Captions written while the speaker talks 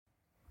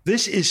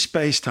This is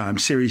Spacetime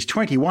Series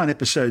 21,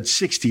 Episode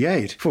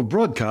 68, for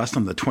broadcast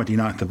on the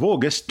 29th of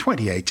August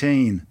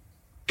 2018.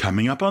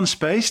 Coming up on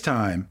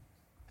Spacetime,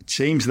 it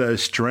seems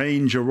those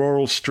strange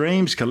auroral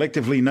streams,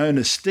 collectively known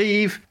as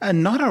Steve, are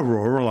not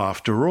auroral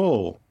after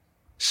all.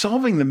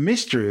 Solving the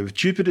mystery of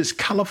Jupiter's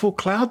colourful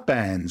cloud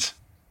bands,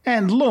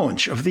 and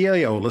launch of the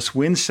Aeolus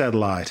wind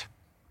satellite.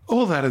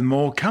 All that and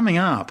more coming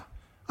up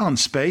on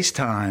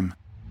Spacetime.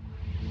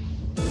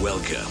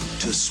 Welcome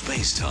to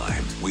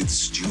Spacetime with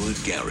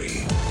Stuart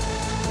Gary.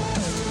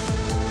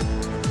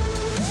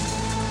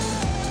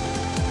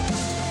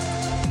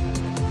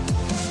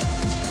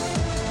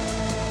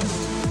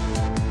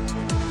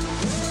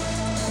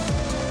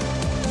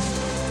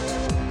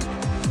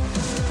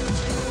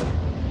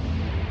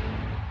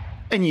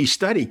 A new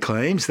study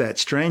claims that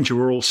strange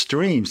auroral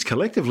streams,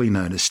 collectively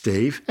known as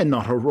Steve, are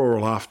not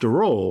auroral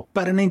after all,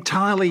 but an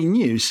entirely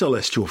new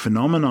celestial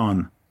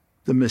phenomenon.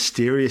 The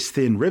mysterious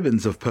thin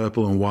ribbons of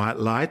purple and white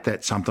light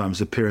that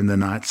sometimes appear in the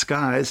night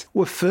skies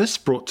were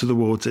first brought to the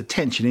world's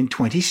attention in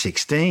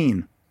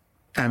 2016.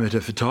 Amateur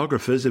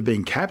photographers have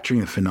been capturing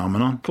the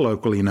phenomenon,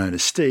 colloquially known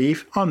as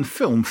Steve, on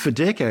film for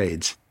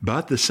decades,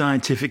 but the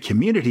scientific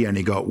community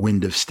only got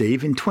wind of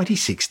Steve in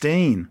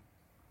 2016.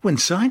 When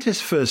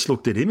scientists first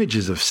looked at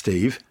images of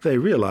Steve, they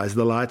realized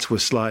the lights were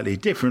slightly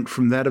different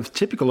from that of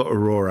typical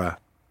aurora,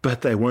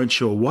 but they weren't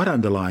sure what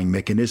underlying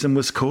mechanism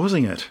was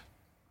causing it.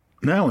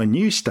 Now, a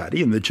new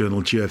study in the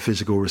journal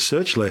Geophysical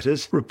Research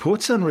Letters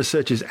reports on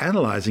researchers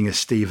analysing a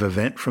Steve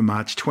event from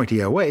March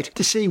 2008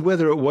 to see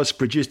whether it was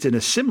produced in a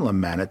similar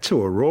manner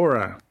to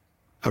aurora.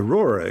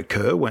 Aurora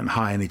occur when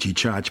high-energy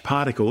charged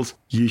particles,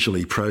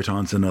 usually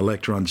protons and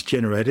electrons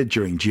generated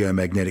during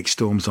geomagnetic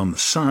storms on the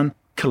Sun,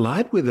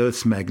 collide with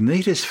Earth's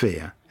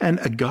magnetosphere and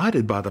are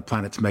guided by the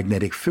planet's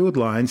magnetic field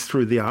lines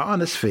through the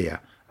ionosphere,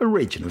 a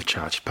region of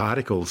charged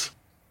particles.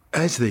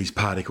 As these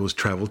particles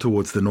travel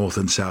towards the north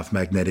and south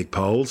magnetic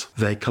poles,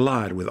 they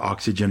collide with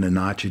oxygen and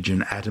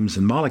nitrogen atoms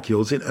and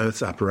molecules in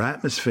Earth's upper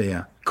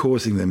atmosphere,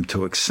 causing them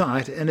to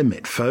excite and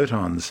emit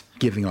photons,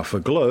 giving off a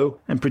glow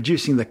and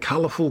producing the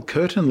colourful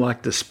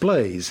curtain-like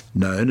displays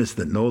known as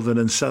the northern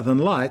and southern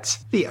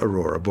lights, the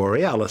aurora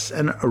borealis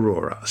and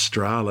aurora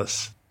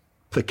australis.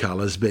 The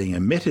colours being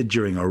emitted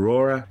during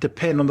aurora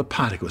depend on the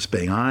particles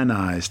being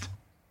ionised.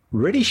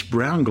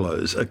 Reddish-brown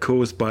glows are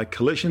caused by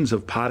collisions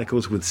of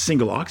particles with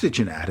single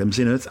oxygen atoms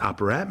in Earth's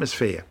upper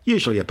atmosphere,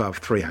 usually above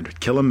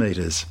 300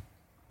 kilometres.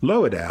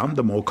 Lower down,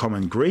 the more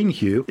common green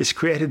hue is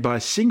created by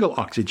single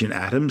oxygen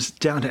atoms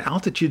down to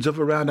altitudes of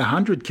around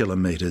 100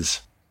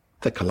 kilometres.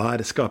 The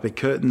kaleidoscopic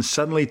curtains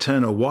suddenly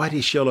turn a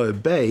whitish-yellow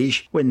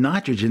beige when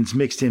nitrogen's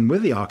mixed in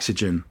with the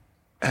oxygen.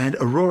 And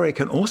aurora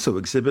can also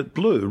exhibit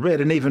blue,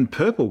 red and even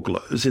purple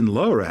glows in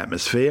lower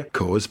atmosphere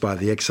caused by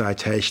the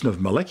excitation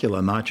of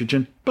molecular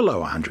nitrogen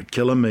below 100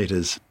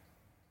 kilometres.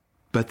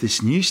 But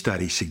this new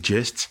study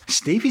suggests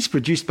Steve is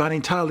produced by an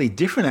entirely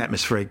different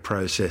atmospheric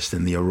process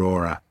than the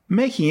aurora,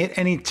 making it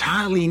an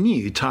entirely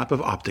new type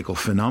of optical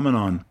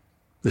phenomenon.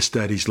 The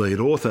study's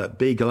lead author,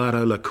 B.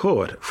 Gallardo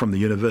Lacourt from the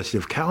University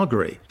of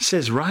Calgary,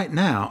 says right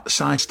now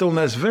science still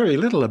knows very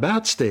little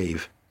about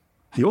Steve.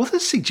 The author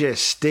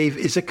suggests Steve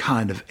is a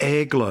kind of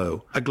air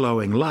glow, a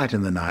glowing light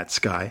in the night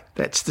sky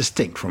that's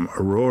distinct from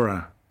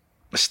aurora.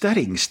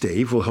 Studying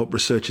Steve will help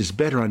researchers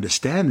better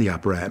understand the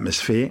upper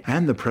atmosphere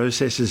and the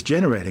processes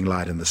generating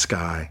light in the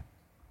sky.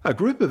 A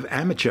group of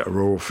amateur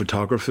auroral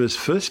photographers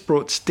first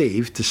brought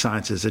Steve to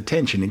science's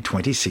attention in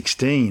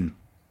 2016.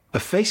 A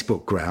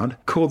Facebook ground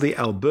called the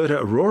Alberta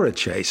Aurora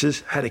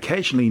Chasers had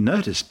occasionally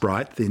noticed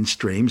bright, thin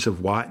streams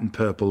of white and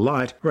purple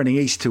light running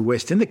east to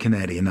west in the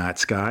Canadian night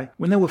sky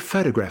when they were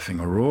photographing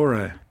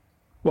aurora.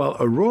 While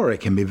aurora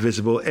can be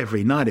visible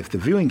every night if the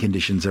viewing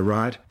conditions are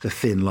right, the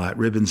thin light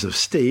ribbons of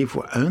Steve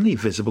were only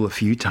visible a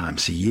few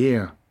times a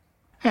year.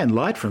 And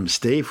light from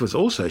Steve was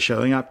also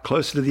showing up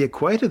closer to the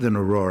equator than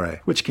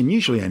aurora, which can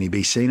usually only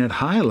be seen at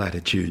higher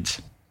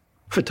latitudes.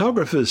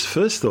 Photographers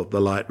first thought the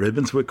light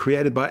ribbons were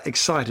created by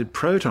excited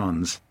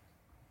protons.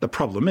 The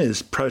problem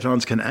is,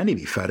 protons can only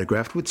be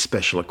photographed with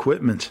special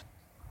equipment.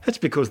 That's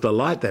because the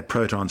light that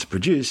protons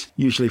produce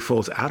usually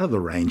falls out of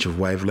the range of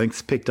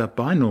wavelengths picked up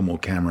by normal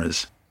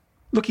cameras.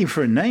 Looking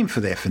for a name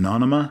for their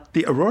phenomena,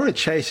 the Aurora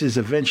Chasers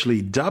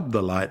eventually dubbed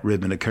the light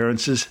ribbon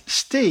occurrences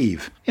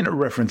Steve, in a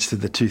reference to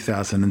the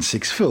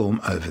 2006 film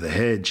Over the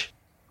Hedge.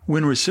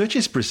 When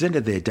researchers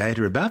presented their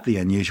data about the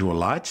unusual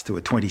lights to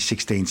a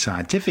 2016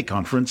 scientific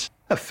conference,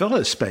 a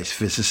fellow space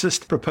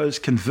physicist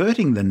proposed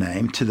converting the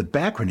name to the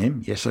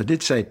backronym, yes I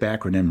did say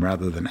backronym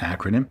rather than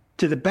acronym,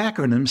 to the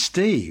backronym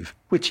STEVE,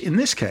 which in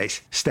this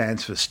case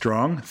stands for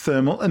Strong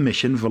Thermal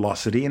Emission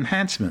Velocity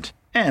Enhancement,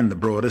 and the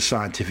broader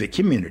scientific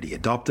community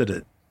adopted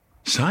it.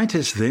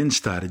 Scientists then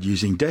started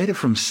using data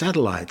from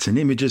satellites and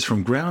images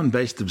from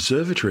ground-based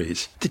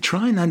observatories to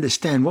try and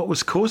understand what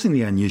was causing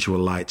the unusual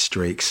light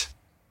streaks.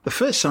 The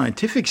first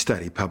scientific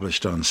study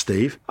published on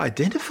Steve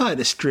identified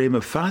a stream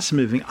of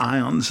fast-moving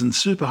ions and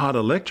superhot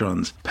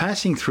electrons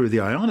passing through the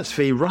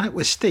ionosphere right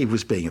where Steve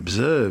was being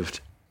observed.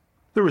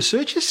 The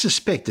researchers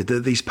suspected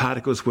that these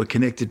particles were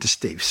connected to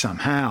Steve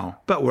somehow,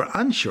 but were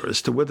unsure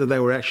as to whether they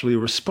were actually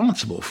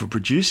responsible for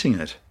producing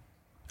it.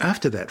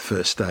 After that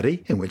first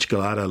study, in which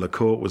Gallardo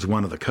Lecourt was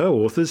one of the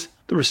co-authors,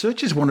 the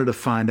researchers wanted to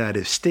find out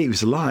if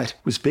Steve's light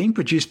was being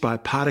produced by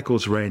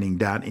particles raining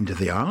down into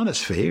the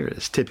ionosphere,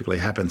 as typically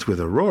happens with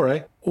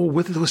aurorae, or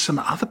whether there was some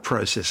other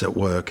process at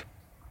work.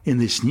 In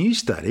this new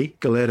study,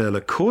 Gallardo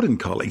Lecourt and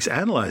colleagues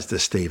analysed the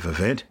Steve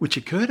event, which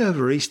occurred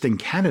over eastern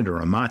Canada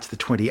on March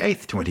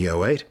 28,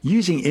 2008,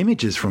 using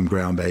images from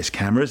ground-based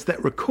cameras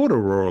that record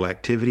auroral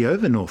activity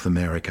over North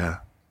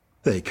America.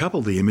 They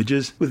coupled the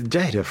images with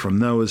data from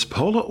NOAA's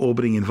Polar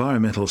Orbiting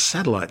Environmental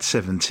Satellite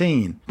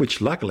 17,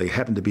 which luckily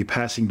happened to be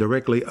passing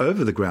directly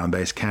over the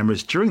ground-based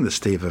cameras during the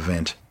Steve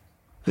event.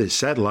 This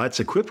satellite's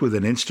equipped with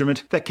an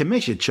instrument that can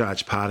measure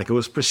charged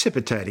particles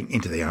precipitating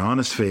into the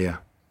ionosphere.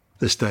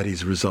 The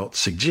study's results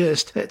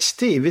suggest that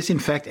Steve is in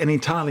fact an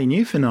entirely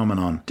new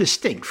phenomenon,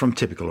 distinct from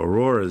typical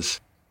auroras.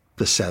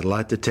 The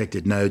satellite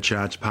detected no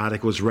charged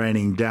particles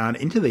raining down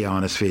into the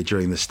ionosphere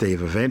during the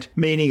Steve event,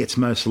 meaning it's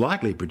most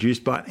likely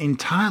produced by an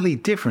entirely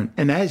different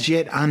and as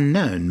yet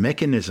unknown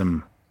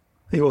mechanism.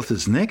 The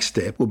author's next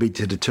step will be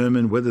to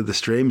determine whether the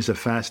streams of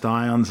fast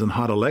ions and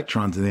hot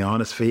electrons in the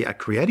ionosphere are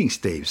creating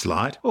Steve's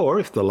light, or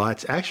if the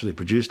light's actually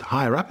produced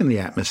higher up in the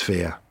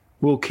atmosphere.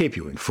 We'll keep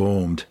you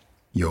informed.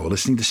 You're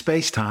listening to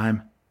Space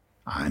Time.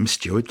 I'm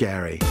Stuart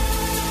Gary.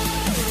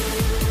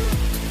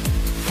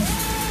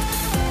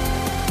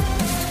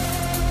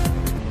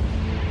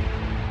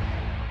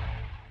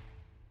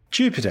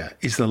 Jupiter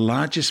is the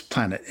largest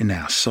planet in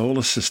our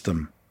solar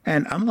system.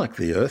 And unlike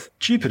the Earth,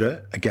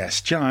 Jupiter, a gas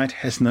giant,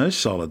 has no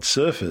solid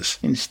surface,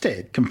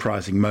 instead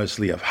comprising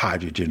mostly of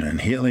hydrogen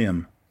and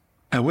helium.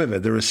 However,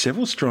 there are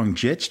several strong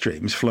jet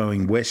streams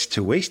flowing west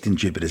to east in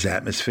Jupiter's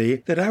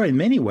atmosphere that are in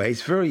many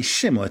ways very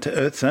similar to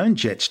Earth's own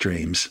jet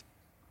streams.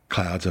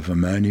 Clouds of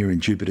ammonia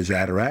in Jupiter's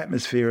outer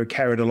atmosphere are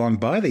carried along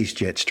by these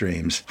jet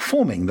streams,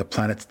 forming the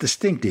planet's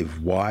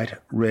distinctive white,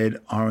 red,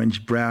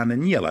 orange, brown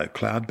and yellow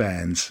cloud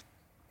bands.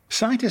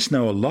 Scientists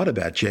know a lot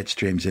about jet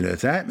streams in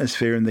Earth's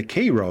atmosphere and the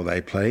key role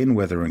they play in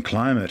weather and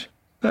climate,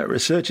 but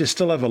researchers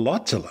still have a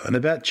lot to learn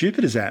about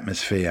Jupiter's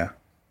atmosphere.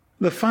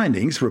 The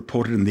findings,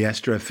 reported in the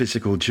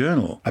Astrophysical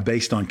Journal, are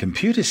based on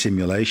computer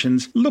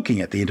simulations looking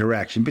at the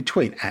interaction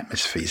between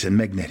atmospheres and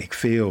magnetic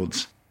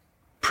fields.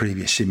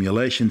 Previous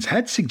simulations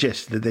had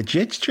suggested that the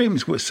jet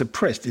streams were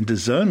suppressed into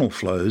zonal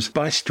flows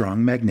by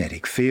strong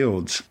magnetic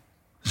fields.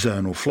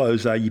 Zonal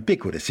flows are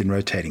ubiquitous in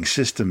rotating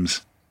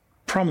systems.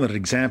 Prominent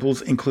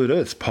examples include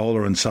Earth's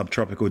polar and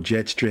subtropical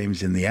jet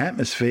streams in the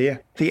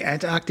atmosphere, the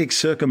Antarctic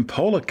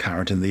circumpolar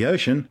current in the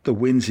ocean, the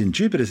winds in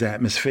Jupiter's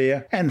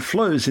atmosphere, and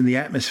flows in the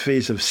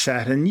atmospheres of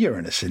Saturn,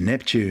 Uranus and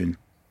Neptune.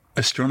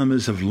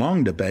 Astronomers have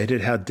long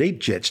debated how deep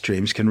jet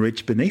streams can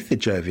reach beneath the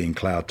Jovian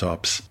cloud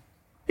tops.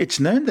 It's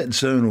known that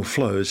zonal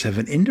flows have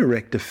an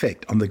indirect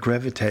effect on the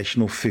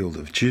gravitational field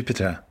of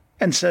Jupiter.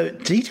 And so,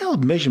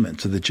 detailed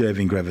measurements of the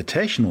Jovian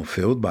gravitational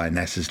field by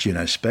NASA's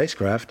Juno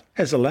spacecraft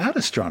has allowed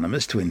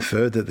astronomers to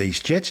infer that these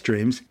jet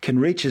streams can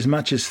reach as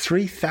much as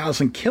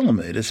 3,000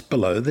 kilometres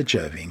below the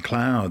Jovian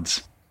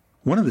clouds.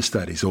 One of the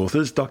study's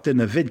authors, Dr.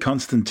 Navid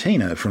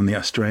Constantino from the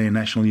Australian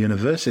National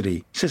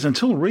University, says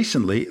until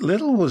recently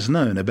little was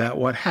known about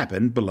what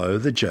happened below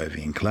the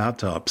Jovian cloud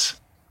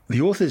tops. The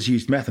authors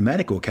used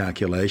mathematical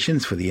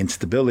calculations for the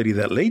instability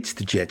that leads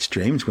to jet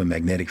streams when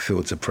magnetic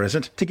fields are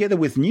present, together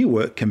with new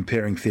work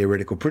comparing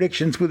theoretical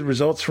predictions with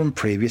results from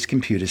previous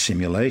computer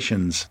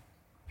simulations.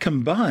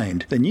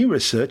 Combined, the new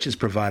research has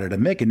provided a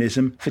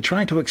mechanism for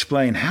trying to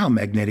explain how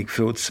magnetic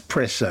fields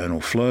suppress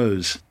zonal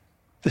flows.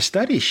 The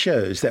study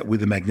shows that with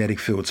the magnetic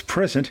fields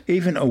present,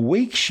 even a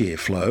weak shear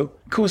flow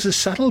causes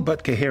subtle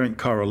but coherent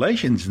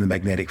correlations in the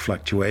magnetic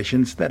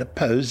fluctuations that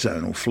oppose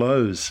zonal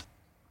flows.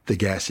 The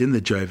gas in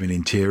the Jovian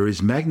interior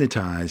is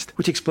magnetized,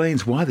 which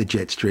explains why the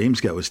jet streams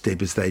go as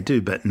deep as they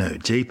do, but no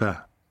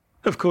deeper.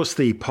 Of course,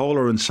 the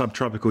polar and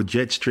subtropical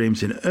jet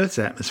streams in Earth's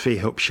atmosphere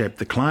help shape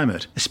the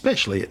climate,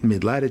 especially at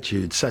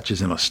mid-latitudes such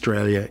as in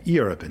Australia,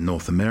 Europe and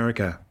North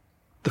America.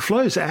 The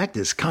flows act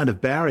as kind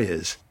of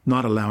barriers,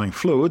 not allowing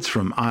fluids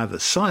from either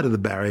side of the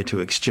barrier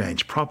to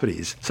exchange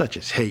properties, such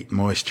as heat,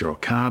 moisture or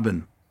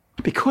carbon.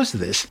 Because of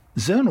this,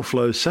 zonal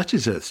flows such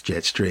as Earth's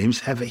jet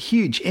streams have a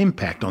huge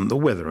impact on the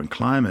weather and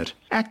climate,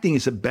 acting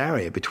as a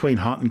barrier between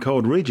hot and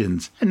cold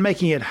regions and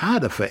making it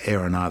harder for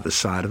air on either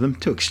side of them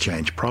to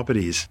exchange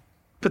properties.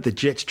 But the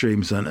jet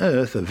streams on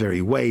Earth are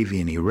very wavy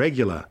and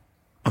irregular.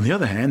 On the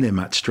other hand, they're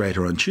much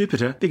straighter on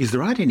Jupiter because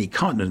there aren't any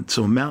continents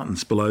or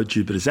mountains below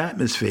Jupiter's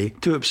atmosphere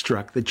to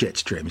obstruct the jet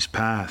stream's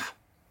path.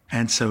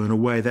 And so in a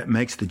way that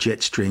makes the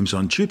jet streams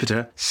on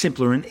Jupiter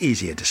simpler and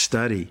easier to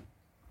study.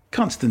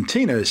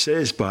 Constantino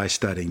says by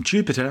studying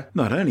Jupiter,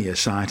 not only are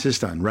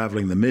scientists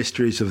unravelling the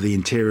mysteries of the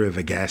interior of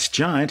a gas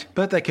giant,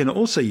 but they can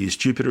also use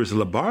Jupiter as a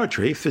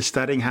laboratory for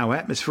studying how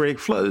atmospheric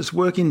flows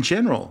work in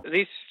general.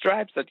 These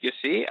stripes that you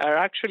see are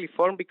actually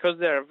formed because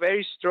there are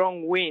very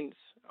strong winds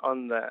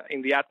in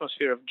the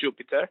atmosphere of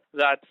Jupiter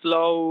that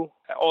flow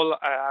all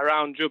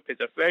around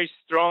Jupiter. Very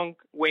strong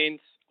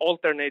winds,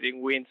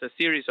 alternating winds, a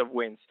series of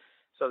winds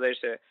So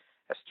there's a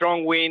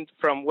strong wind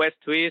from west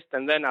to east,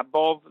 and then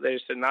above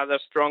there's another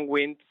strong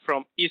wind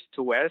from east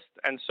to west,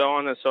 and so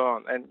on and so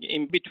on. And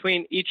in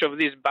between each of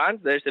these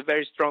bands, there's a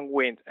very strong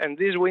wind. And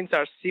these winds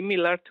are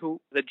similar to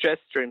the jet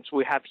streams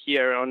we have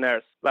here on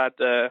Earth. But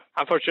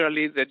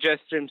unfortunately, the jet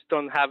streams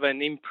don't have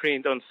an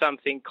imprint on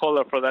something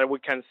colorful that we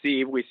can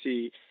see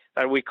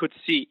that we could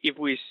see if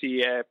we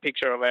see a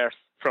picture of Earth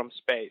from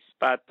space.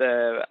 But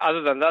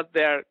other than that,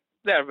 they're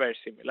very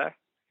similar.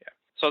 Yeah.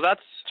 So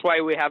that's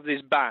why we have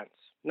these bands.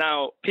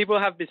 Now, people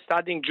have been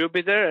studying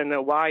Jupiter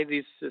and why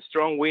these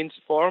strong winds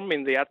form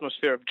in the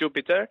atmosphere of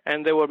Jupiter.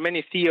 And there were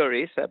many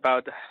theories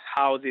about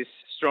how these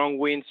strong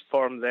winds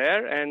form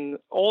there. And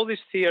all these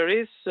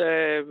theories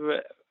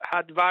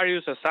had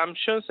various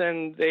assumptions,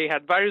 and they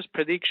had various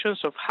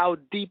predictions of how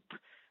deep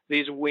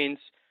these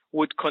winds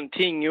would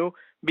continue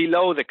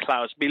below the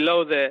clouds,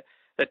 below the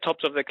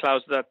tops of the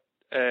clouds that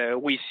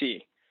we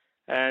see.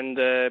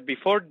 And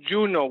before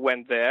Juno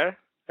went there,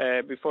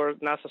 before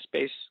NASA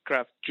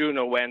spacecraft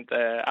Juno went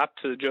up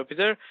to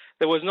Jupiter,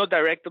 there was no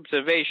direct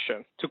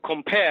observation to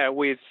compare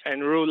with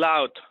and rule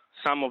out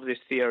some of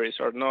these theories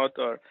or not.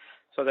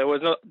 So there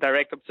was no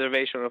direct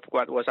observation of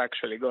what was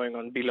actually going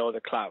on below the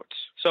clouds.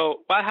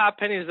 So what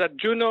happened is that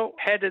Juno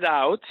headed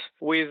out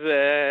with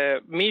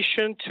a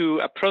mission to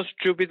approach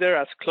Jupiter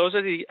as close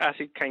as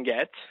it can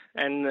get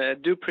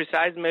and do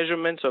precise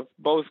measurements of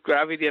both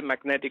gravity and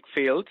magnetic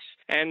fields,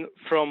 and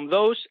from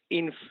those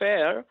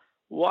infer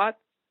what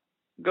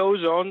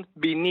goes on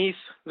beneath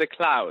the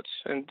clouds,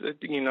 and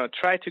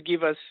try to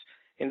give us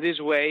in this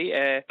way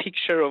a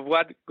picture of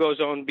what goes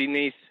on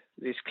beneath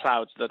these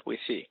clouds that we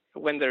see.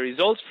 When the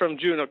results from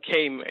Juno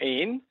came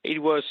in,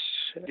 it was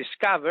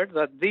discovered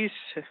that these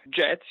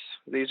jets,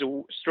 these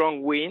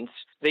strong winds,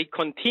 they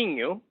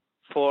continue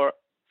for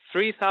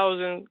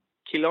 3,000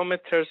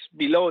 kilometers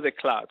below the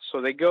clouds. So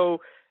they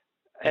go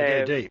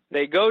deep.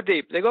 They go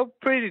deep. They go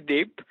pretty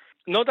deep.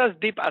 Not as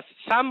deep as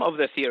some of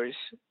the theories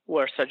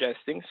were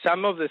suggesting.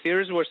 Some of the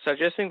theories were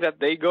suggesting that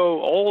they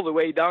go all the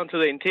way down to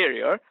the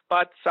interior,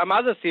 but some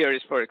other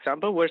theories, for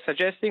example, were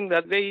suggesting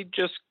that they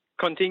just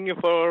continue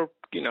for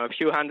a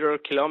few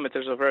hundred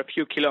kilometers over a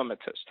few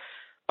kilometers.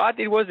 But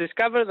it was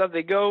discovered that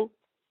they go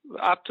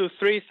up to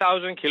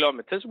 3,000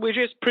 kilometers, which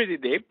is pretty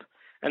deep,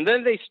 and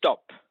then they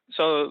stop.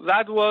 So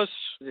that was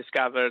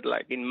discovered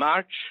in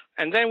March,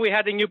 and then we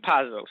had a new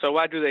puzzle. So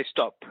why do they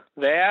stop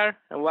there,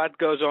 and what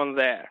goes on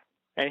there?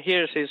 And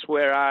here is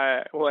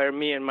where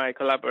me and my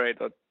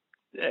collaborator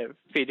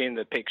fit in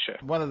the picture.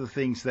 One of the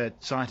things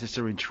that scientists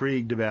are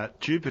intrigued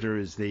about Jupiter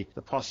is the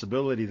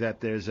possibility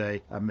that there's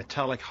a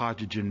metallic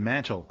hydrogen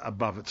mantle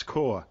above its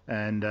core,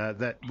 and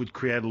that would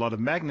create a lot of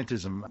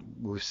magnetism.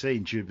 We've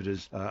seen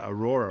Jupiter's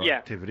aurora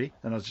activity,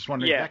 and I was just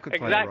wondering if that could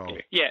play a role.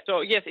 Yeah,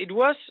 so yes, it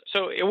was.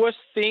 So it was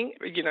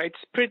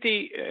it's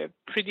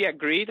pretty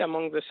agreed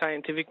among the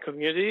scientific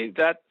community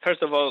that,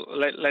 first of all,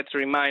 let's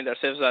remind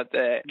ourselves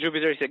that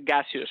Jupiter is a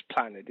gaseous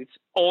planet. It's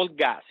all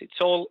gas.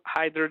 It's all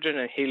hydrogen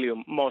and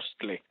helium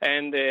mostly.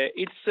 And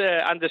it's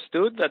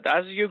understood that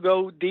as you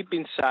go deep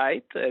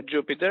inside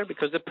Jupiter,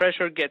 because the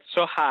pressure gets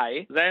so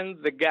high, then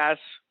the gas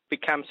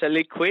becomes a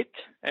liquid.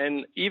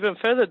 And even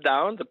further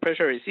down, the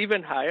pressure is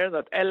even higher,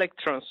 that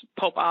electrons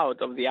pop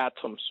out of the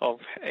atoms of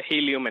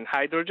helium and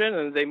hydrogen,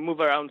 and they move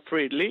around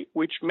freely,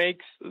 which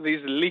makes this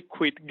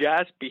liquid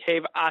gas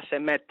behave as a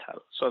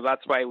metal. So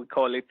that's why we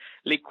call it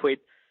liquid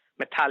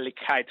metallic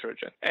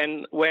hydrogen.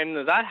 And when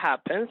that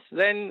happens,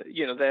 then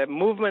the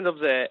movement of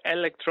the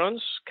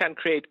electrons can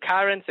create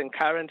currents, and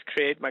currents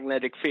create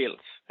magnetic fields.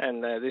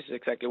 And this is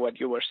exactly what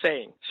you were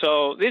saying.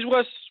 So this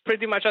was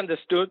pretty much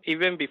understood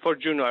even before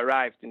Juno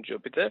arrived in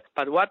Jupiter.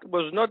 But what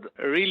was not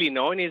really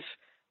known is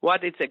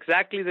what is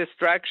exactly the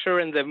structure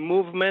and the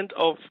movement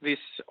of this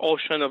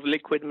ocean of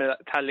liquid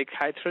metallic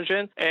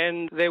hydrogen.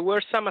 And there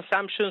were some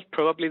assumptions.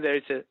 Probably there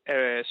is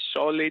a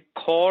solid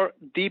core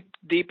deep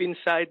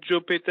inside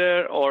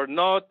Jupiter or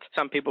not.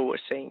 Some people were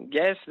saying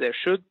yes, there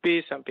should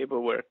be. Some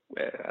people were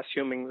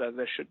assuming that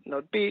there should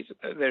not be.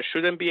 There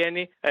shouldn't be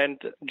any.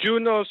 And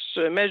Juno's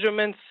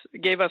measurements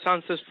gave us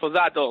answers for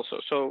that also.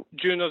 So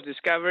Juno's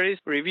discoveries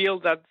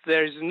revealed that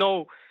there is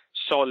no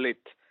solid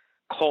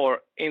core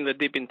in the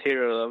deep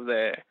interior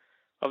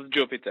of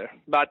Jupiter,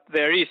 but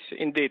there is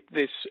indeed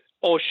this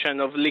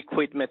ocean of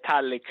liquid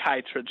metallic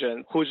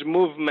hydrogen whose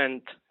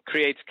movement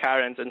creates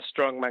currents and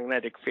strong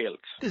magnetic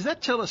fields. Does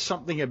that tell us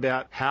something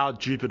about how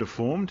Jupiter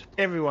formed?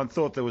 Everyone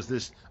thought there was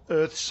this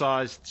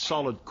Earth-sized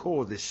solid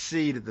core, this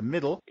seed at the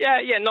middle. Yeah,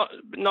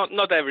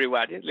 not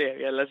everyone.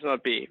 Yeah, let's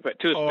not be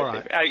too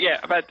specific.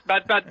 Right.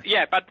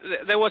 But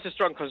there was a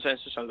strong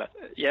consensus on that.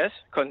 Yes,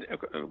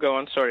 go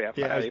on. Sorry, if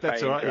I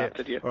all right.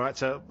 interrupted you. All right.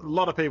 So a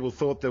lot of people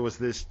thought there was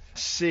this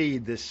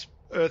seed, this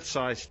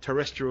Earth-sized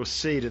terrestrial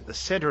seed at the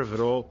center of it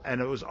all,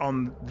 and it was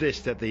on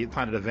this that the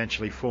planet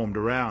eventually formed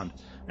around.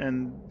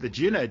 And the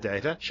Juno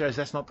data shows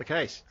that's not the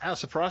case. How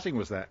surprising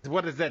was that?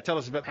 What does that tell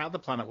us about how the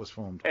planet was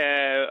formed?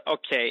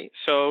 Okay,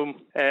 so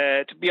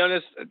to be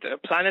honest, the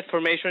planet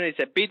formation is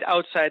a bit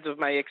outside of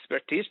my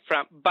expertise,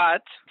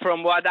 but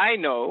from what I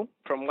know,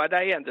 from what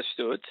I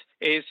understood,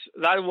 is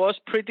that was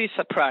pretty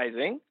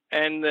surprising.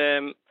 And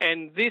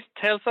this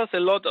tells us a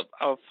lot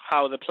of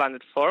how the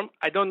planet formed.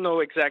 I don't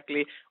know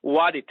exactly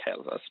what it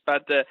tells us,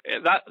 but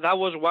that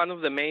was one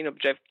of the main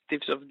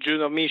objectives of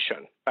Juno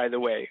mission, by the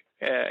way,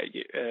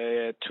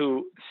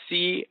 to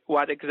see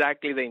what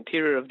exactly the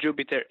interior of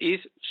Jupiter is,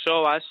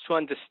 so as to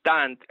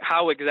understand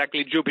how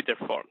exactly Jupiter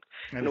formed.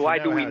 And why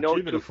do we know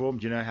Jupiter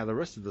formed? You know how the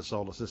rest of the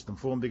solar system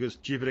formed, because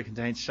Jupiter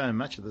contains so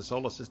much of the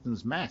solar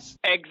system's mass.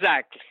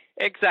 Exactly.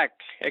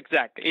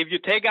 If you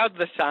take out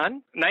the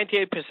sun,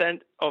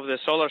 98% of the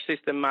solar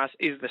system mass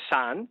is the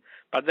sun.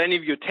 But then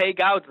if you take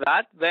out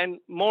that, then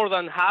more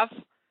than half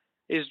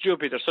is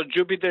Jupiter. So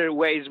Jupiter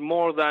weighs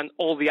more than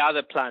all the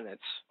other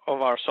planets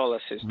of our solar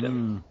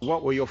system.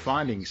 What were your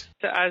findings?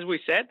 As we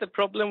said, the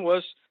problem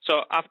was,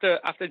 so after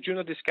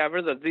Juno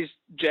discovered that these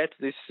jets,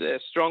 these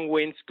strong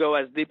winds go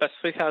as deep as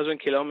 3,000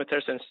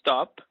 kilometers and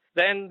stop,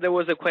 then there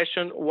was a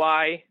question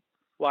why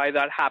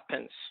that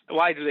happens.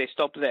 Why do they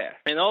stop there?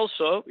 And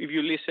also, if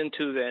you listen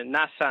to the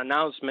NASA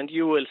announcement,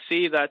 you will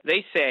see that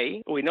they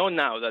say, we know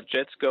now that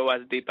jets go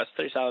as deep as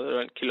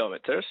 3,000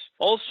 kilometers.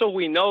 Also,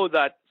 we know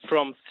that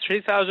from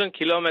 3,000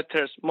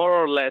 kilometers, more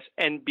or less,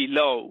 and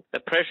below, the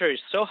pressure is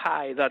so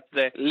high that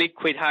the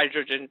liquid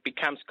hydrogen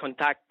becomes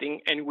contacting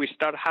and we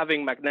start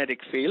having magnetic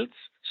fields.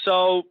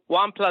 So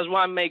 1 +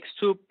 1 makes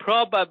 2.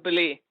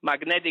 Probably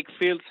magnetic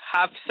fields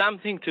have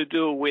something to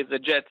do with the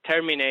jet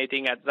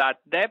terminating at that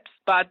depth,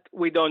 but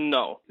we don't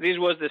know. This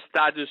was the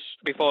status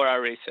before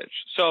our research.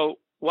 So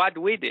what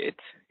we did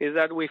is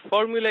that we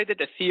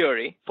formulated a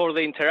theory for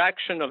the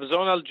interaction of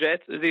zonal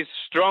jets, these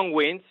strong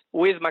winds,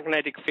 with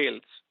magnetic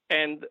fields.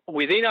 And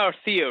within our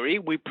theory,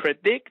 we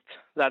predict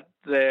that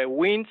the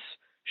winds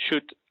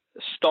should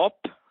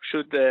stop,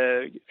 should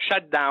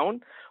shut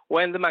down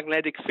when the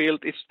magnetic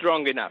field is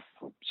strong enough.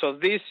 So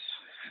this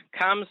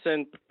comes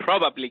and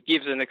probably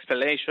gives an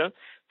explanation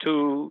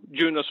to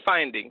Juno's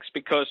findings,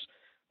 because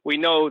we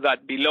know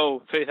that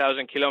below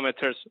 3,000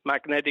 kilometers,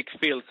 magnetic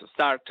fields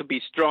start to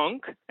be strong,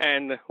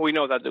 and we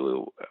know that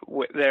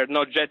there are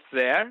no jets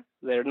there,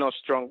 there are no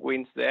strong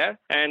winds there,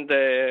 and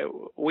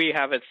we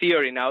have a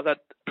theory now that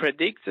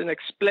predicts and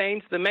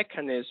explains the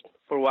mechanism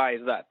for why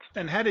is that.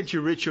 And how did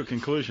you reach your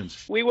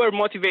conclusions? We were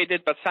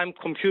motivated by some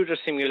computer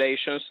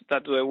simulations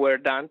that were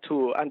done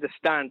to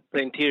understand the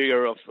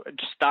interior of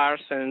stars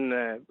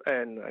and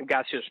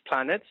gaseous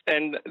planets.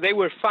 And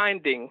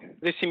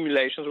these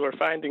simulations were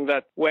finding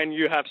that when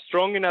you have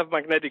strong enough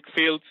magnetic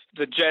fields,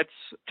 the jets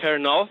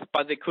turn off,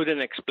 but they couldn't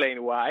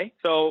explain why.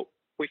 So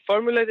we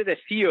formulated a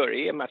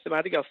theory, a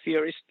mathematical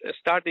theory,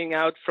 starting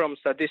out from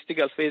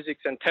statistical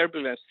physics and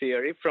turbulence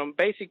theory. From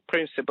basic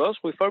principles,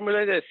 we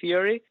formulated a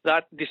theory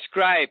that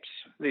describes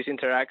this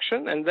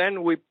interaction, and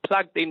then we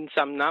plugged in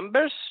some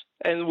numbers,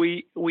 and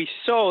we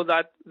saw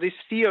that this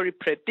theory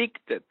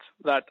predicted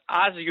that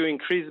as you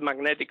increase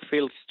magnetic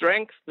field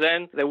strength,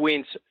 then the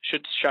winds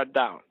should shut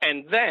down.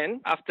 And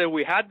then, after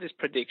we had this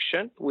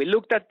prediction, we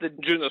looked at the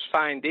Juno's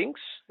findings,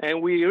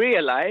 and we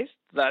realized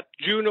that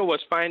Juno was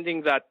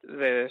finding that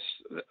the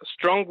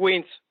strong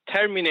winds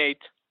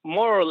terminate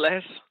more or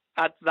less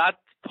at that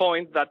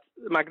point that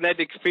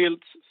magnetic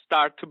fields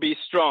start to be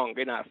strong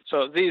enough.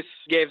 So this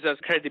gives us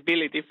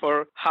credibility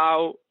for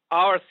how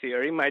our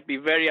theory might be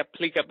very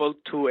applicable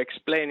to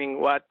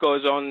explaining what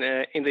goes on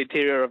in the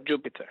interior of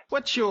Jupiter.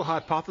 What's your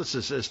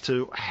hypothesis as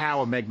to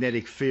how a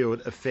magnetic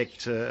field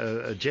affects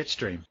a jet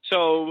stream?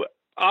 So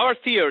our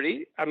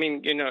theory,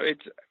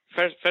 it's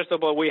First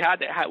of all, we had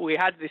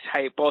this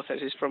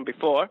hypothesis from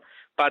before,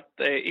 but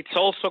it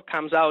also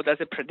comes out as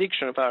a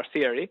prediction of our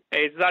theory,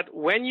 is that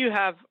when you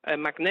have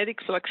magnetic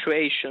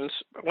fluctuations,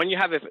 when you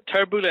have a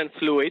turbulent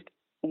fluid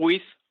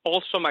with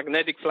also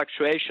magnetic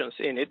fluctuations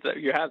in it,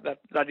 you have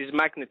that is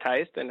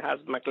magnetized and has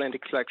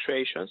magnetic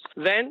fluctuations,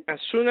 then as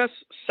soon as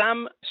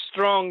some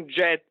strong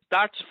jet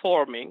starts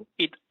forming,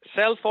 it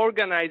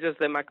self-organizes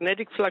the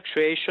magnetic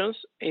fluctuations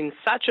in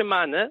such a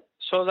manner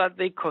so that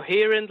they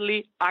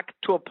coherently act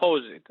to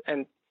oppose it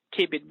and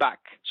keep it back.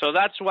 So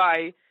that's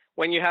why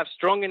when you have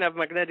strong enough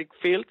magnetic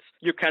fields,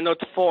 you cannot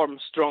form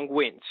strong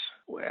winds.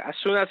 As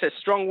soon as a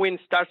strong wind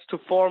starts to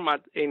form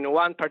in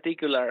one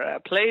particular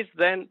place,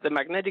 then the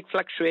magnetic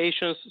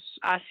fluctuations,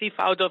 as if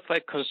out of a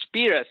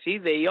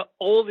conspiracy,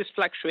 all these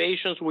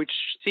fluctuations which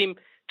seem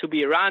to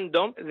be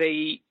random,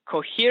 they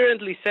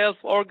coherently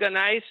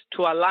self-organize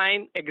to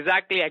align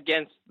exactly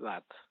against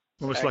that.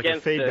 Almost like a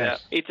feedback.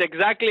 It's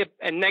exactly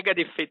a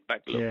negative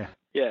feedback loop.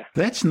 Yeah.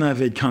 That's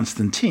Navid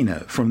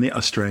Constantino from the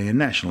Australian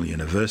National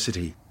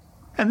University.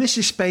 And this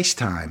is Space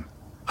Time.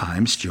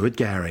 I'm Stuart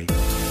Gary.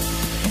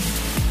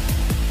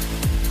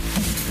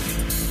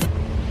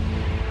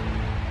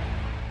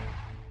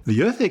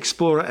 The Earth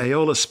Explorer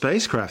Aeolus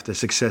spacecraft has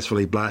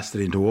successfully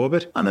blasted into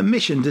orbit on a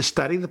mission to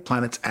study the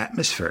planet's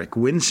atmospheric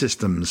wind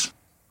systems.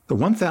 The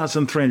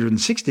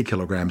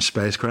 1,360-kilogram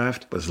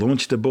spacecraft was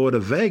launched aboard a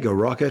Vega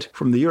rocket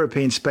from the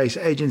European Space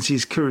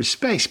Agency's Kourou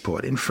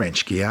spaceport in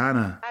French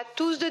Guiana. À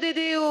tous de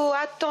DDO,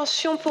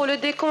 attention pour le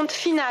décompte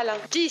final.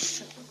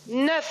 10,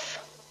 9,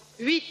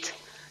 8,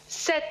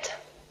 7,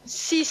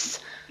 6,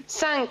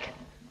 5,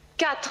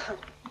 4,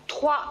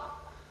 3,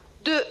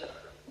 2,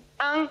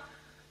 1,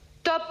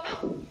 top.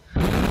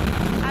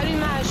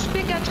 Allumage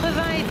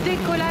P80 et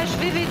décollage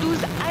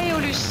VV12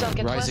 Aeolus.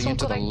 Rising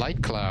into the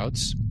light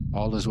clouds.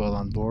 All is well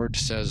on board,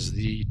 says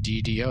the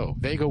DDO.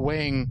 Vega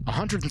weighing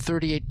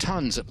 138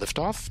 tons at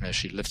liftoff as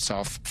she lifts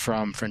off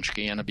from French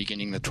Guiana,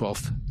 beginning the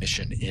 12th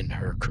mission in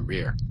her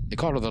career. They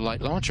call her the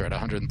light launcher at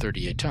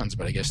 138 tons,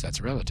 but I guess that's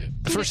relative.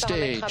 The first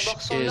stage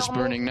is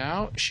burning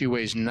now. She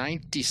weighs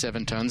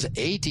 97 tons.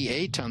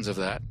 88 tons of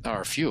that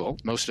are fuel.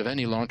 Most of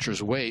any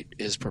launcher's weight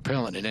is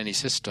propellant in any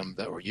system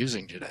that we're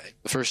using today.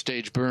 The first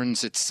stage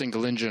burns its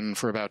single engine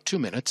for about 2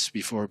 minutes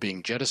before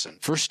being jettisoned.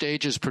 First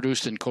stage is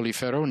produced in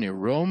Colleferro near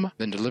Rome,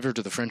 then delivered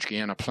to the French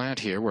Guiana plant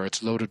here, where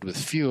it's loaded with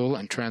fuel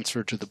and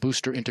transferred to the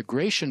booster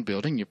integration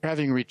building. You're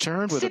having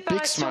returned with a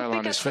big smile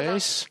on his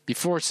face.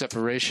 Before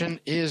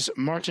separation is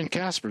Martin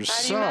Caspers.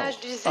 So,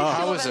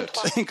 how was it?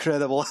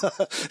 Incredible.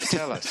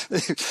 Tell us.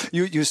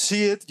 You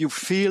see it, you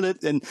feel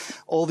it, and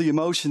all the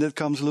emotion that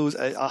comes loose.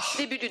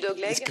 Début du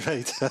dogleg. It's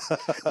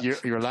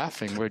great. You're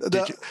laughing.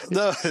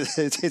 No,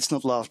 it's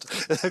not laughter.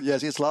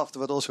 Yes, it's laughter,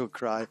 but also a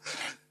cry.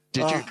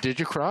 Did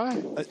you cry?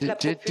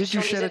 Did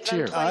you shed a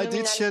tear? I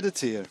did shed a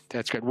tear.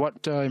 That's good.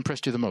 What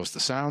impressed you the most? The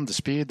sound, the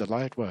speed, the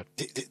light, what?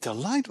 The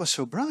light was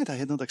so bright. I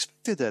had not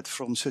expected that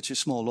from such a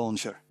small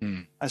launcher.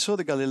 I saw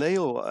the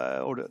Galileo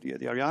or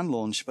the Ariane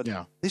launch, but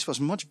this was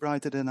much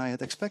brighter than I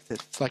had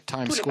expected. It's like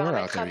Times Square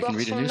out there. You can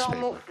read a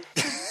newspaper.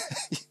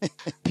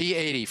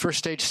 P80, first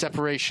stage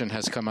separation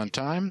has come on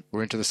time.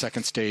 We're into the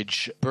second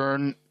stage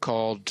burn,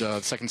 called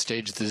second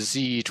stage the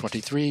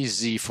Z23,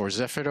 Z for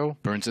Zefiro,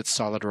 burns its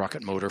solid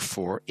rocket motor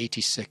for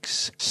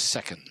 86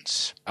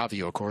 seconds.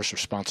 Avio, of course,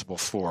 responsible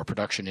for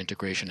production,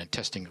 integration, and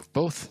testing of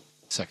both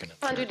second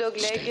and third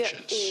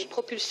stages.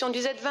 Propulsion du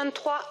Z23,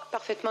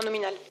 parfaitement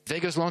nominal.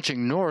 Vega's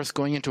launching north,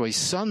 going into a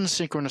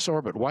sun-synchronous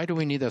orbit. Why do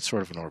we need that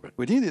sort of an orbit?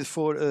 We need it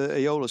for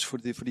Aeolus, for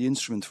the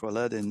instrument, for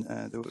Aladdin.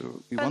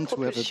 We want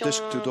to have a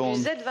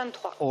dusk-to-dawn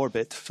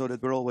orbit, so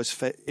that we're always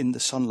in the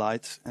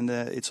sunlight, and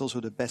it's also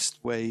the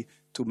best way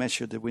to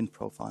measure the wind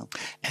profile.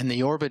 And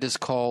the orbit is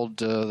called,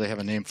 they have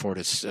a name for it,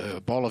 it's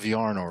ball of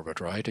yarn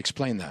orbit, right?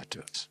 Explain that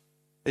to us.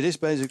 It is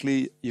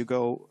basically you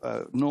go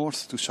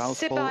north to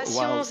south pole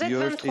while the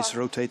Earth is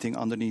rotating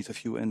underneath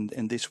of you, and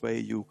this way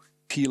you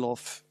peel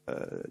off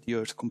the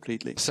Earth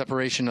completely.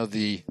 Separation of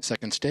the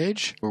second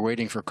stage. We're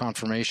waiting for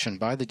confirmation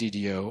by the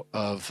DDO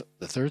of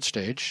the third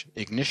stage,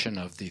 ignition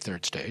of the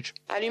third stage.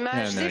 Allumage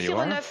and there you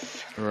are, 09.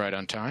 right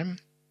on time.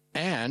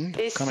 And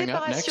coming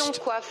up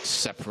next,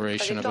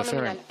 separation of the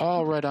fairing.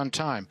 All right on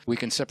time. We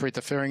can separate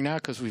the fairing now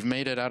because we've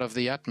made it out of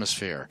the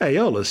atmosphere.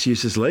 Aeolus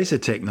uses laser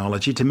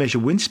technology to measure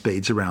wind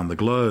speeds around the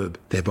globe,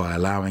 thereby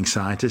allowing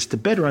scientists to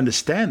better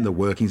understand the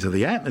workings of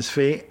the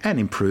atmosphere and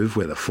improve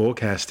weather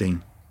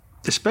forecasting.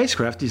 The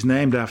spacecraft is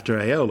named after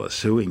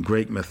Aeolus, who in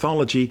Greek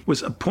mythology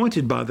was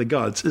appointed by the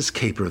gods as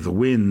keeper of the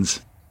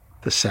winds.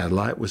 The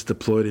satellite was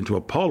deployed into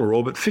a polar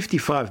orbit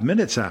 55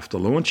 minutes after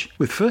launch,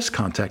 with first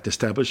contact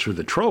established through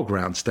the Troll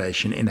ground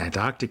station in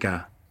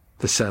Antarctica.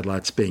 The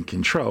satellite's being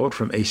controlled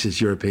from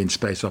ESA's European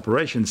Space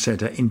Operations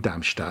Centre in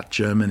Darmstadt,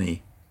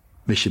 Germany.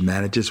 Mission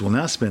managers will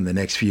now spend the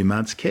next few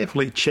months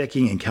carefully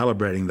checking and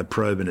calibrating the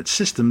probe and its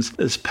systems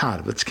as part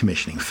of its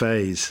commissioning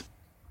phase.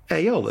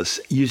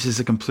 Aeolus uses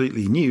a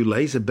completely new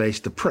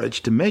laser-based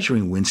approach to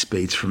measuring wind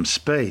speeds from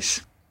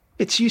space.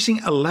 It's using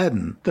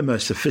Aladdin, the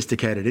most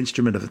sophisticated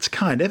instrument of its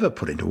kind ever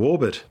put into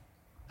orbit.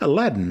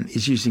 Aladdin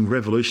is using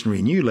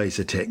revolutionary new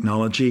laser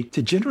technology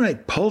to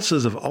generate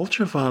pulses of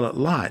ultraviolet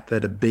light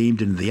that are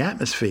beamed into the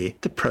atmosphere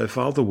to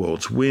profile the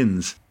world's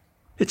winds.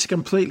 It's a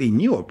completely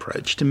new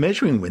approach to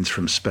measuring winds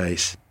from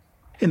space.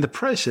 In the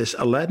process,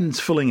 Aladdin's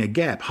filling a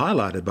gap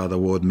highlighted by the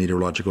World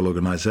Meteorological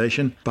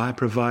Organization by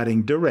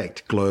providing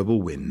direct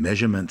global wind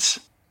measurements.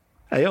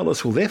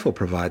 Aeolus will therefore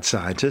provide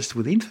scientists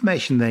with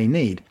information they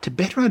need to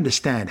better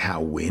understand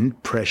how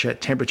wind, pressure,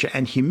 temperature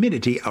and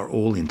humidity are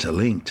all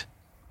interlinked.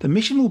 The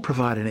mission will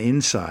provide an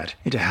insight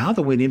into how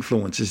the wind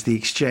influences the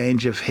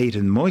exchange of heat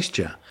and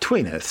moisture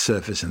between Earth's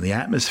surface and the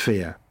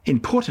atmosphere,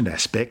 important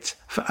aspects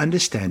for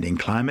understanding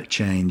climate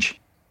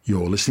change.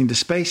 You're listening to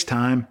Space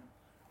Time.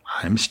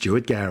 I'm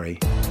Stuart Gary.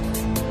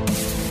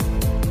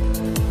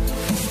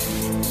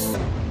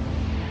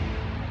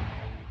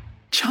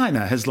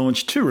 China has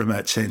launched 2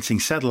 remote sensing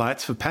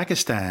satellites for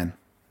Pakistan.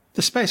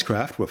 The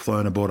spacecraft were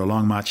flown aboard a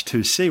Long March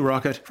 2C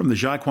rocket from the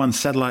Jiuquan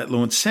Satellite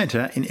Launch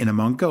Center in Inner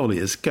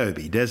Mongolia's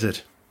Gobi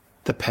Desert.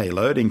 The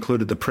payload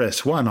included the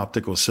PRESS-1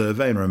 optical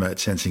survey and remote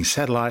sensing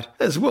satellite,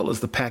 as well as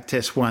the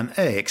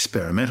PACTES-1A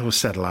experimental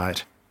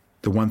satellite.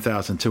 The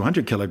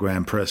 1,200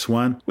 kilogram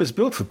PRESS-1 was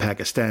built for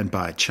Pakistan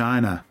by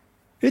China.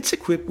 It's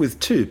equipped with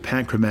 2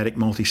 panchromatic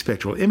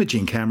multispectral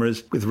imaging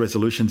cameras with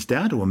resolutions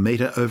down to a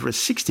metre over a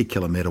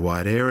 60-kilometre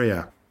wide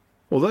area.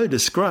 Although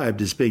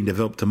described as being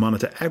developed to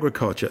monitor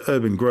agriculture,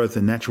 urban growth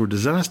and natural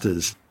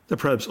disasters, the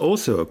probe's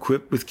also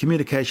equipped with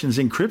communications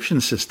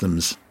encryption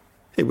systems.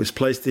 It was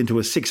placed into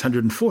a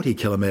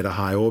 640-kilometre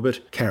high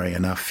orbit, carrying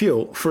enough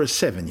fuel for a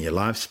 7-year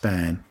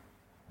lifespan.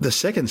 The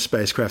second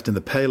spacecraft in the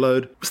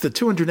payload was the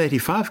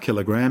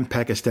 285-kilogram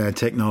Pakistan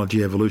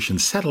Technology Evolution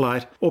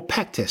Satellite, or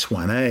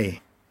PACTES-1A.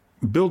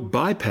 Built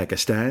by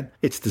Pakistan,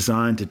 it's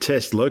designed to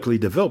test locally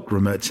developed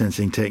remote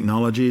sensing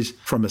technologies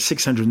from a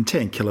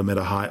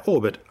 610-kilometre high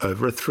orbit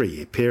over a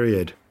 3-year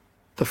period.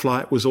 The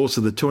flight was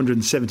also the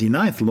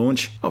 279th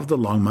launch of the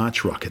Long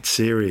March rocket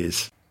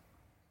series.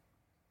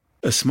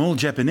 A small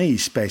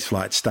Japanese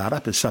spaceflight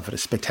startup has suffered a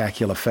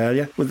spectacular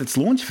failure, with its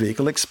launch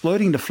vehicle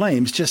exploding to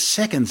flames just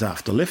seconds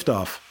after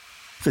liftoff.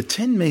 The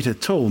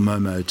 10-metre-tall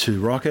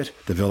Momo-2 rocket,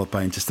 developed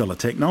by Interstellar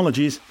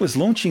Technologies, was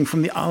launching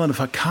from the island of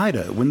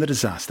Hokkaido when the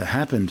disaster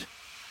happened.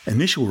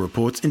 Initial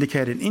reports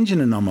indicate an engine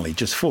anomaly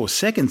just 4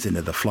 seconds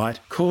into the flight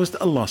caused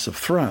a loss of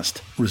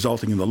thrust,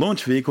 resulting in the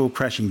launch vehicle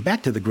crashing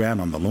back to the ground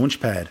on the launch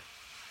pad.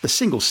 The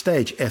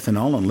single-stage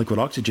ethanol and liquid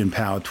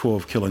oxygen-powered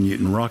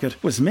 12-kilonewton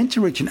rocket was meant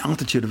to reach an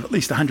altitude of at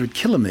least 100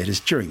 kilometres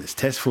during this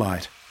test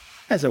flight.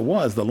 As it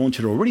was, the launch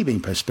had already been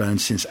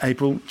postponed since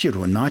April due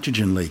to a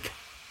nitrogen leak.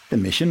 The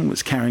mission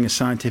was carrying a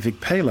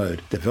scientific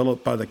payload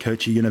developed by the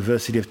Kochi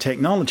University of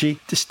Technology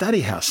to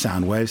study how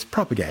sound waves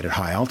propagate at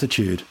high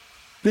altitude.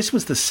 This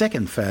was the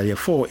second failure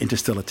for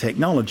Interstellar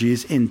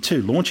Technologies in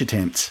 2 launch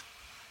attempts.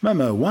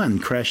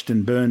 Momo-1 crashed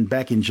and burned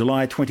back in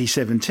July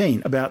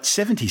 2017, about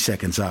 70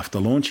 seconds after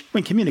launch,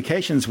 when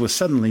communications were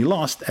suddenly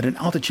lost at an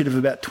altitude of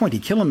about 20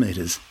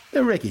 kilometres,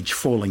 the wreckage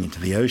falling into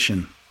the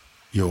ocean.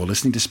 You're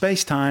listening to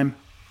Space Time.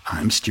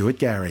 I'm Stuart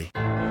Gary.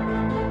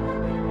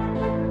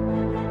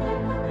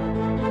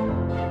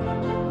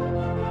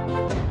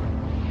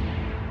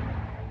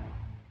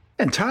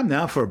 And time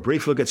now for a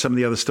brief look at some of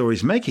the other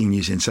stories making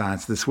news in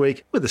science this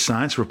week with the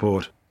Science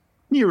Report.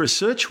 New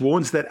research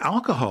warns that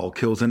alcohol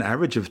kills an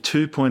average of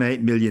 2.8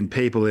 million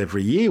people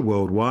every year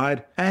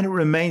worldwide, and it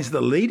remains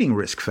the leading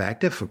risk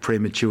factor for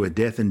premature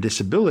death and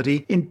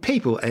disability in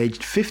people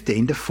aged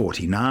 15 to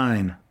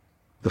 49.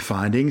 The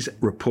findings,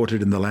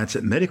 reported in the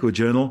Lancet Medical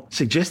Journal,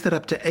 suggest that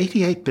up to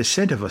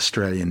 88% of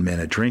Australian men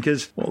are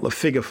drinkers, while the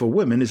figure for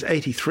women is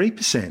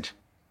 83%.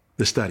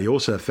 The study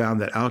also found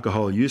that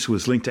alcohol use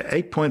was linked to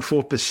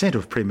 8.4%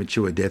 of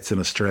premature deaths in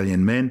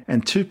Australian men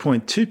and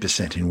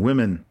 2.2% in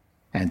women.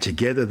 And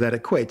together that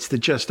equates to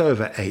just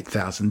over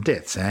 8,000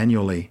 deaths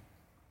annually.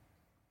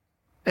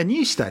 A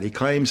new study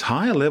claims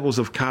higher levels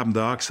of carbon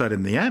dioxide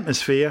in the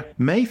atmosphere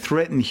may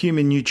threaten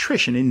human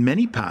nutrition in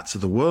many parts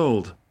of the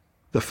world.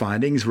 The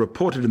findings,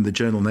 reported in the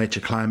journal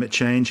Nature Climate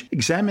Change,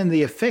 examine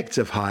the effects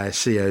of higher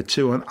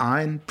CO2 on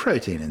iron,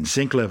 protein and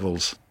zinc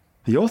levels.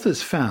 The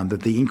authors found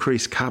that the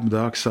increased carbon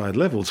dioxide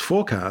levels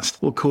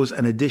forecast will cause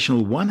an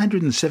additional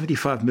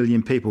 175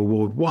 million people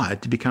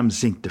worldwide to become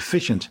zinc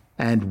deficient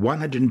and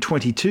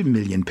 122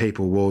 million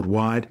people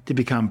worldwide to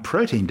become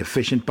protein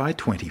deficient by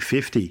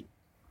 2050.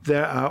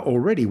 There are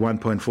already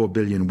 1.4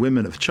 billion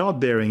women of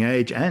childbearing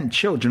age and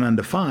children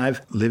under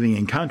 5 living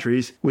in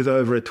countries with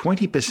over a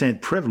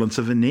 20% prevalence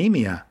of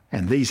anemia,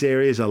 and these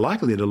areas are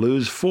likely to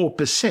lose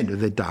 4%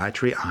 of their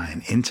dietary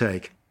iron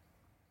intake.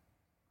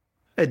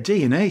 A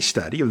DNA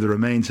study of the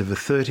remains of a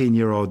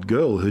 13-year-old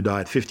girl who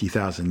died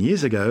 50,000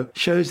 years ago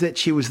shows that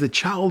she was the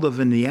child of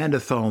a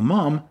Neanderthal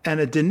mom and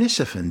a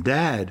Denisovan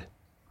dad.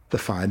 The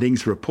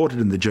findings, reported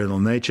in the journal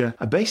Nature,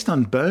 are based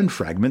on bone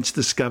fragments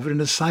discovered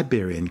in a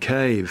Siberian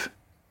cave.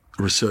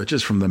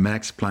 Researchers from the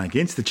Max Planck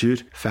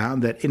Institute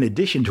found that in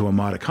addition to her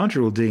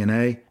mitochondrial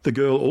DNA, the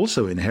girl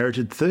also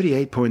inherited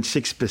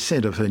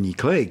 38.6% of her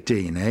nucleic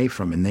DNA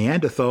from a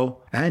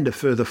Neanderthal and a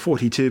further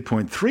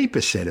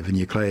 42.3% of her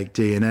nucleic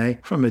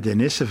DNA from a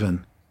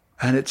Denisovan.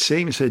 And it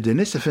seems her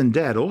Denisovan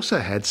dad also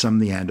had some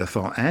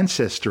Neanderthal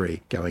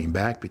ancestry, going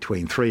back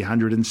between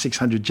 300 and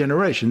 600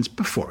 generations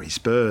before his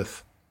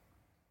birth.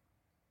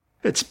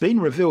 It's been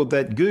revealed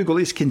that Google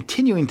is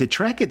continuing to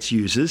track its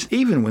users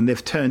even when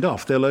they've turned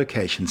off their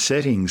location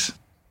settings.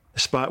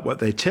 Despite what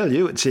they tell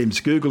you, it seems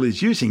Google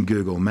is using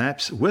Google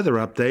Maps, weather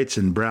updates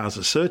and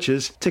browser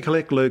searches to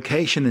collect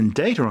location and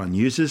data on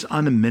users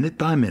on a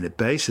minute-by-minute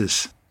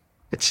basis.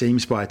 It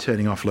seems by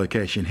turning off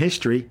location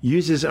history,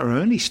 users are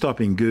only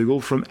stopping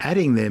Google from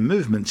adding their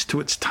movements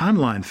to its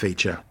timeline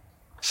feature.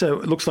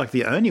 So it looks like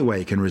the only way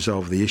you can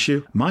resolve the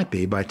issue might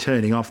be by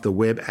turning off the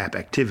web app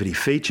activity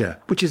feature,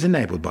 which is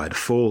enabled by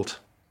default.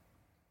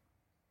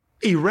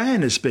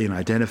 Iran has been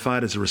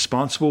identified as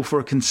responsible for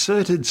a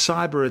concerted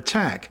cyber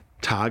attack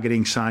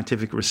targeting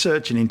scientific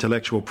research and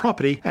intellectual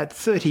property at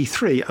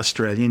 33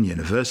 Australian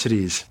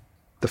universities.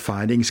 The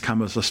findings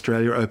come as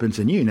Australia opens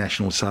a new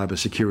National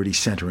Cybersecurity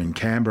Centre in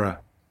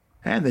Canberra.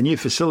 And the new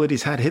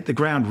facilities had hit the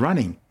ground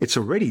running. It's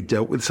already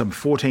dealt with some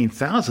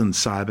 14,000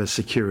 cyber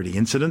security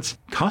incidents,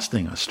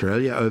 costing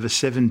Australia over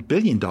 $7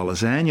 billion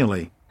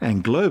annually.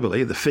 And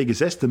globally, the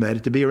figure's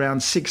estimated to be around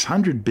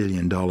 $600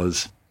 billion.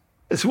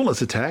 as well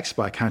as attacks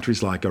by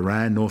countries like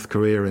Iran, North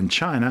Korea and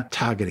China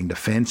targeting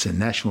defence and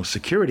national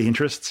security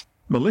interests,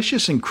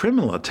 malicious and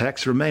criminal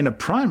attacks remain a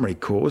primary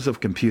cause of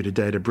computer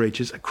data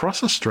breaches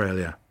across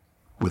Australia.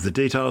 With the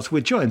details,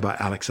 we're joined by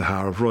Alex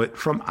Zaharov-Reutt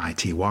from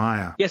IT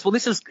Wire. Yes, well,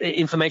 this is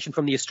information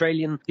from the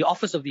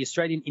Office of the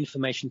Australian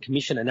Information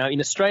Commissioner. Now, in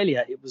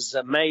Australia, it was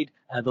made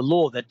the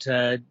law that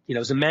it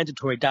was a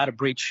mandatory data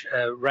breach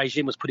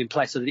regime was put in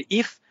place, so that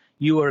if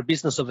you were a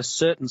business of a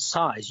certain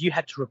size, you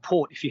had to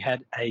report if you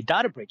had a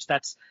data breach.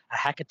 That's a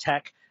hack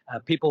attack,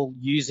 people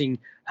using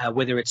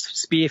whether it's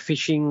spear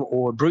phishing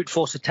or brute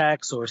force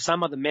attacks or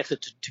some other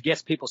method to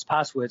guess people's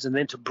passwords and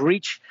then to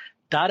breach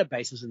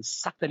databases and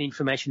suck that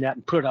information out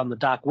and put it on the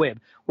dark web.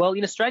 Well,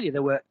 in Australia,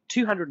 there were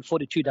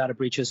 242 data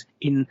breaches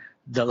in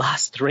the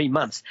last 3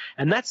 months.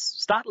 And that's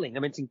startling. I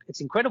mean,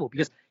 it's incredible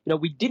because,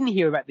 we didn't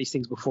hear about these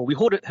things before. We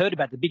heard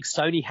about the big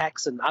Sony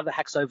hacks and other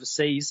hacks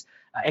overseas,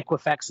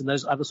 Equifax and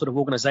those other sort of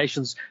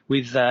organizations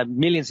with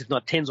millions, if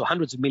not tens or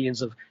hundreds of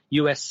millions of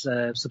US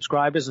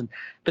subscribers.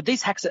 But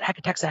these hack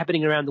attacks are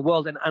happening around the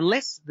world. And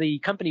unless the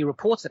company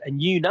reports it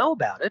and you know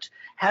about it,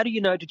 how do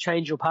you know to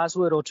change your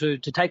password or to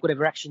take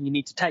whatever action you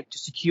need to take to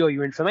secure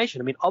your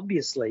information? I mean,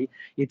 obviously,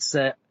 it's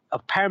of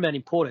paramount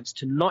importance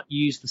to not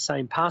use the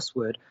same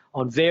password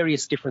on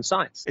various different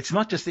sites. It's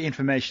not just the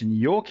information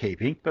you're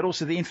keeping, but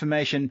also the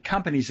information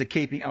companies are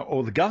keeping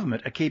or the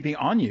government are keeping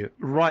on you.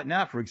 Right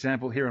now, for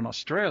example, here in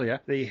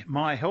Australia, the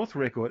My Health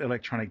Record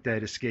electronic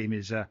data scheme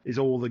is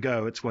all the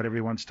go. It's what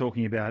everyone's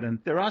talking about. And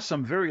there are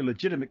some very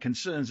legitimate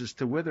concerns as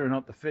to whether or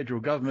not the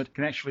federal government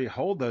can actually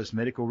hold those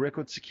medical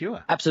records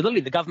secure. Absolutely.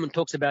 The government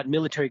talks about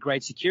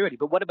military-grade security,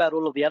 but what about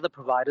all of the other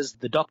providers,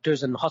 the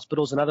doctors and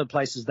hospitals and other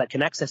places that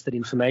can access that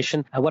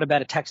information? What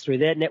about attacks through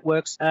their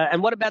networks?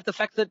 And what about the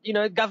fact that,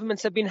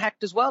 governments have been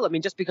hacked as well? I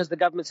mean, just because the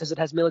government says it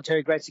has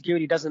military-grade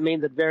security doesn't mean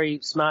that very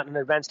smart and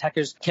advanced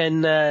hackers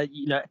can,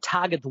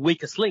 target the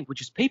weakest link, which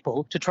is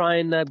people, to try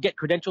and get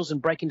credentials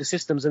and break into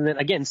systems and then,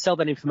 again, sell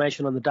that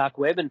information on the dark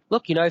web. And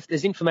look, if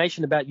there's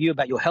information about you,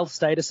 about your health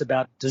status,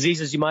 about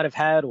diseases you might have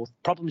had or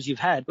problems you've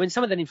had,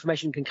 some of that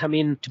information can come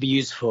in to be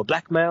used for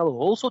blackmail or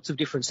all sorts of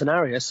different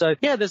scenarios. So,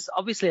 yeah, there's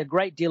obviously a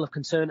great deal of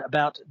concern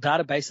about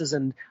databases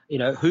and,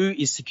 who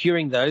is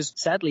securing those.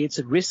 Sadly, it's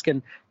at risk,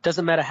 and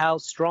doesn't matter how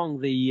strong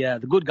the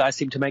good guys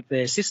seem to make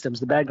their systems,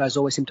 the bad guys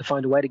always seem to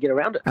find a way to get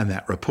around it. And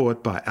that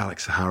report by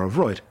Alex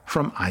Zaharov-Reutt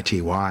from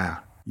IT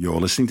Wire. You're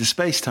listening to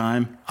Space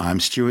Time.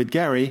 I'm Stuart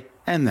Gary,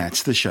 and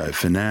that's the show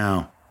for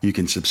now. You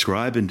can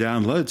subscribe and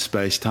download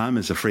Space Time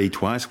as a free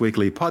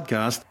twice-weekly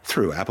podcast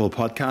through Apple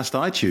Podcast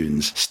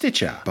iTunes,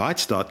 Stitcher,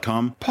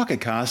 Bytes.com, Pocket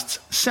Casts,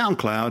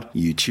 SoundCloud,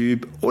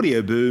 YouTube,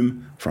 Audio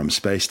Boom, from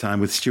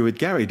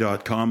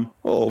spacetimewithstuartgary.com,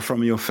 or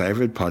from your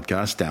favourite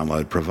podcast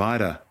download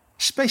provider.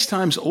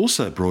 Spacetime's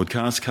also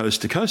broadcast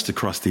coast to coast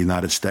across the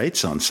United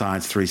States on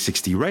Science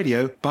 360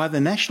 Radio by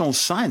the National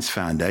Science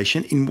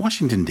Foundation in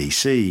Washington,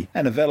 D.C.,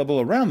 and available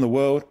around the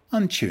world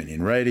on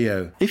TuneIn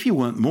Radio. If you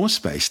want more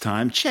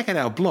Spacetime, check out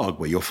our blog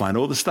where you'll find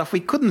all the stuff we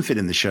couldn't fit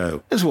in the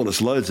show, as well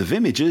as loads of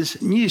images,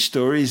 news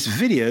stories,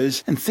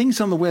 videos, and things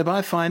on the web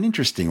I find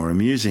interesting or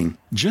amusing.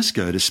 Just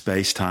go to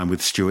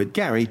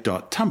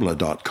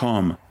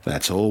spacetimewithstuartgary.tumblr.com.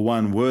 That's all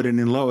one word and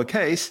in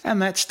lowercase, and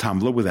that's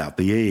Tumblr without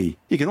the E.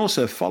 You can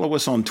also follow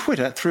us on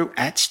Twitter through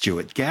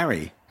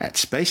 @StuartGary, at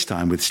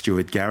Spacetime with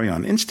Stuart Gary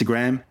on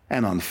Instagram,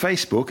 and on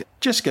Facebook,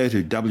 just go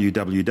to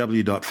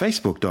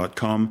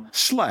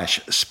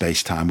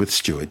www.facebook.com/Spacetime with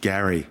Stuart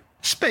Gary.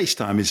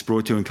 Spacetime is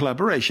brought to you in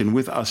collaboration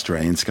with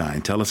Australian Sky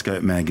and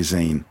Telescope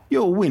magazine,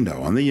 your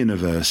window on the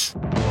universe.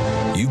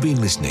 You've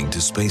been listening to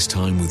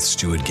Spacetime with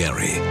Stuart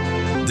Gary.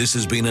 This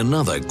has been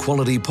another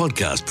quality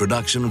podcast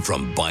production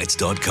from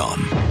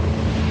Bytes.com.